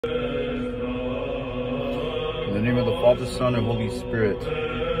the name of the Father, Son, and Holy Spirit.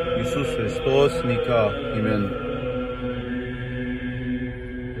 Jesus Christos, Nika. Amen.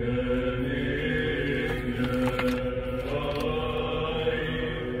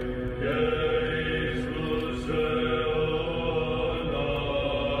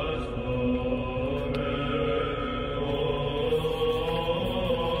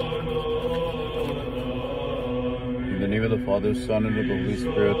 In the name of the Father, Son, and of the Holy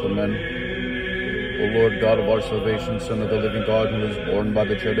Spirit. Amen. O Lord God of our salvation, Son of the living God, who is born by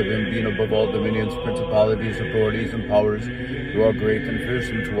the cherubim, being above all dominions, principalities, authorities, and powers, you are great and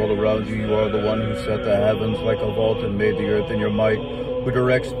fearsome to all around you. You are the one who set the heavens like a vault and made the earth in your might, who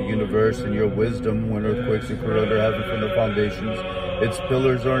directs the universe in your wisdom. When earthquakes occur under heaven from the foundations, its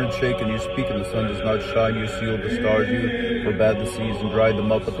pillars aren't shaken. You speak and the sun does not shine. You sealed the stars. You forbade the seas and dried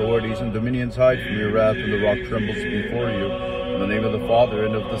them up. Authorities and dominions hide from your wrath, and the rock trembles before you. In the name of the Father,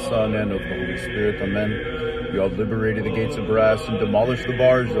 and of the Son, and of the Holy Spirit. Amen. You have liberated the gates of brass and demolished the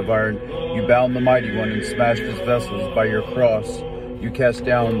bars of iron. You bound the mighty one and smashed his vessels by your cross. You cast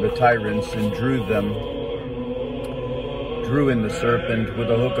down the tyrants and drew in the serpent with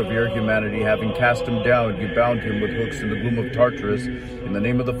the hook of your humanity. Having cast him down, you bound him with hooks in the gloom of Tartarus. In the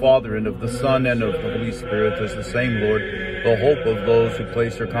name of the Father, and of the Son, and of the Holy Spirit, as the same Lord, the hope of those who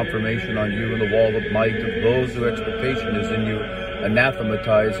place their confirmation on you, and the wall of might of those whose expectation is in you,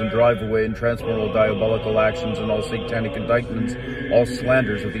 anathematize and drive away and transform all diabolical actions and all satanic indictments, all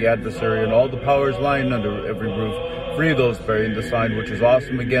slanders of the adversary, and all the powers lying under every roof. Free those bearing the sign which is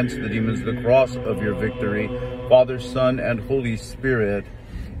awesome against the demons, the cross of your victory, Father, Son, and Holy Spirit,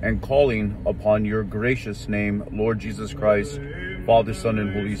 and calling upon your gracious name, Lord Jesus Christ, Father, Son,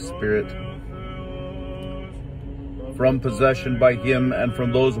 and Holy Spirit, from possession by him and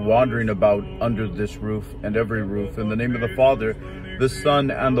from those wandering about under this roof and every roof, in the name of the Father, the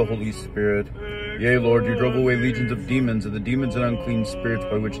Son, and the Holy Spirit. Yea, Lord, you drove away legions of demons, and the demons and unclean spirits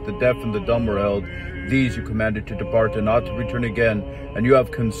by which the deaf and the dumb were held. These you commanded to depart and not to return again, and you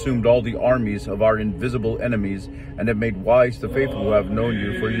have consumed all the armies of our invisible enemies, and have made wise the faithful who have known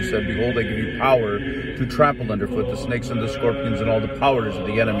you. For you said, behold, I give you power to trample underfoot the snakes and the scorpions and all the powers of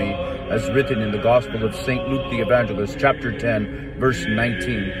the enemy, as written in the Gospel of St. Luke the Evangelist, chapter 10, verse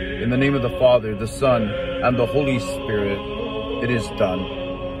 19. In the name of the Father, the Son, and the Holy Spirit, it is done.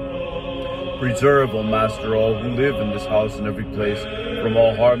 Preserve, O Master, all who live in this house and every place, from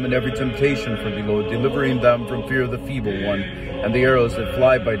all harm and every temptation from below, delivering them from fear of the feeble one, and the arrows that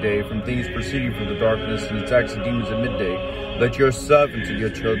fly by day, from things proceeding from the darkness, and attacks of demons at midday. Let your servants and your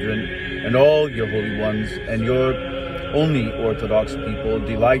children, and all your holy ones, and your only Orthodox people,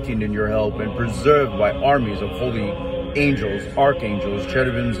 delighting in your help, and preserved by armies of holy angels, archangels,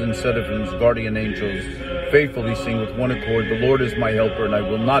 cherubims, and seraphims, guardian angels, faithfully sing with one accord, the Lord is my helper, and I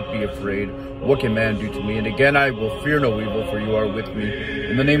will not be afraid. What can man do to me? And again I will fear no evil, for you are with me.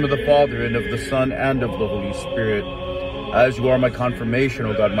 In the name of the Father, and of the Son, and of the Holy Spirit. As you are my confirmation,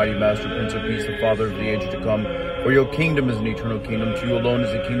 O God, mighty Master, Prince of Peace, the Father of the age to come, for your kingdom is an eternal kingdom. To you alone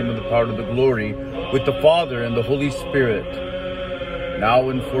is the kingdom and the power and the glory, with the Father and the Holy Spirit, now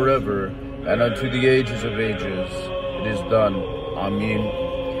and forever, and unto the ages of ages. It is done.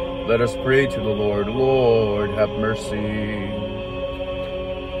 Amen. Let us pray to the Lord. Lord, have mercy.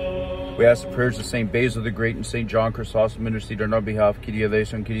 We ask the prayers of St. Basil the Great and St. John Chrysostom intercede on our behalf. Kyrie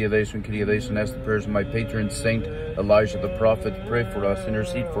eleison, Kyrie eleison, Kyrie eleison. Ask the prayers of my patron Saint Elijah the Prophet. Pray for us,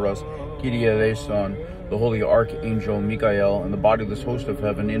 intercede for us. Kyrie eleison. The holy Archangel Michael and the bodiless host of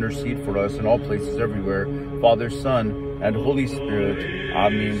heaven intercede for us in all places everywhere. Father, Son, and Holy Spirit.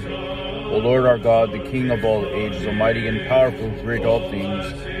 Amen. O Lord our God, the King of all ages, almighty and powerful, who created all things,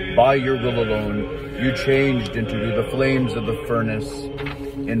 by your will alone, you changed into the flames of the furnace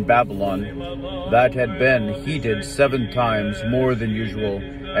in Babylon that had been heated 7 times more than usual,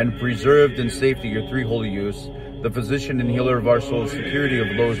 and preserved in safety your 3 holy youths, the physician and healer of our souls, security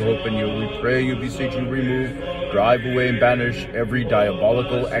of those who hope in you. We pray you, beseech you, remove, drive away, and banish every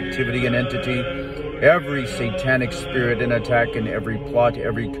diabolical activity and entity, every satanic spirit and attack, and every plot,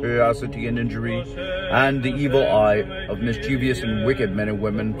 every curiosity and injury, and the evil eye of mischievous and wicked men and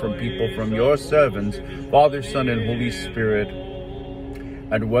women from people, from your servants, Father, Son, and Holy Spirit.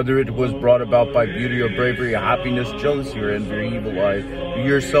 And whether it was brought about by beauty or bravery, happiness, jealousy, or envy, or evil eye, you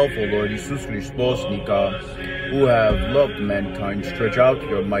yourself, O Lord, Jesus Christos, Nika, who have loved mankind, stretch out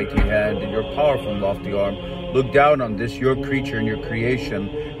your mighty hand and your powerful and lofty arm. Look down on this, your creature and your creation,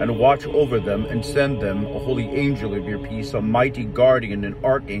 and watch over them, and send them a holy angel of your peace, a mighty guardian and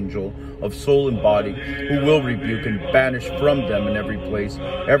archangel of soul and body, who will rebuke and banish from them in every place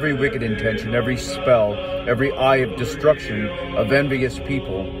every wicked intention, every spell, every eye of destruction of envious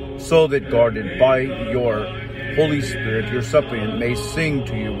people, so that guarded by your Holy Spirit, your suppliant, may sing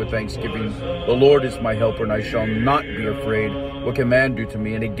to you with thanksgiving. The Lord is my helper, and I shall not be afraid. What can man do to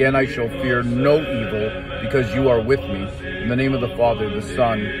me? And again I shall fear no evil, because you are with me. In the name of the Father, the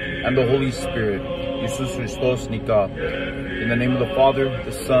Son, and the Holy Spirit. Jesus Christos Nika. In the name of the Father,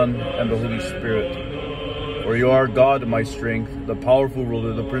 the Son, and the Holy Spirit. For you are God, my strength, the powerful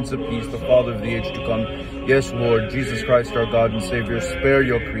ruler, the Prince of Peace, the Father of the age to come. Yes, Lord, Jesus Christ, our God and Savior, spare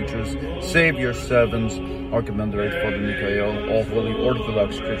your creatures, save your servants, Archimandrite Father Michael, all holy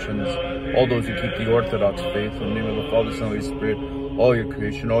Orthodox Christians, all those who keep the Orthodox faith, in the name of the Father, Son, and Holy Spirit, all your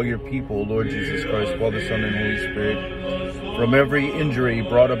creation, all your people, Lord Jesus Christ, Father, Son, and Holy Spirit, from every injury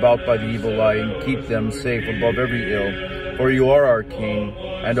brought about by the evil eye, and keep them safe above every ill. For you are our King,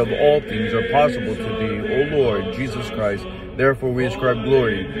 and of all things are possible to thee, O Lord Jesus Christ. Therefore we ascribe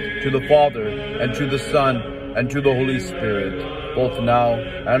glory to the Father, and to the Son, and to the Holy Spirit, both now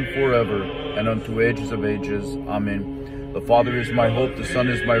and forever, and unto ages of ages. Amen. The Father is my hope, the Son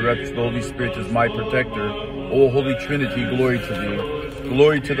is my refuge, the Holy Spirit is my protector. O Holy Trinity, glory to thee.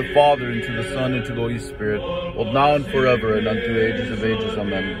 Glory to the Father, and to the Son, and to the Holy Spirit, both now and forever, and unto ages of ages.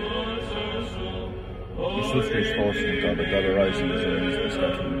 Amen. Jesus Christos, God, the God arising as enemies, be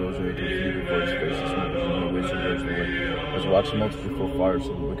scattered from those who hate to flee before his face, as smoke is in the ways and bears the way, as wax melts before fire,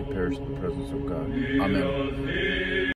 so the wicked perish in the presence of God. Amen.